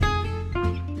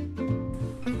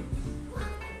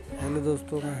Hello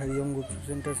दोस्तों, मैं हरिओम गुपचुप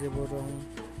centre से बोल रहा हूँ।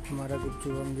 हमारा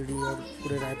गुपचुप अमजड़ी और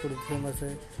पूरे रायपुर फेमस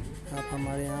है। आप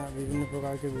हमारे यहाँ विभिन्न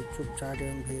प्रकार के गुपचुप, चाट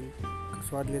एवं भेल का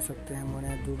स्वाद ले सकते हैं। हमारे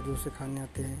यहाँ दूर दूर से खाने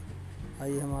आते हैं।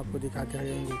 आइए हम आपको दिखाते हैं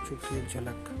हरिओम गुपचुप की एक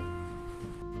झलक।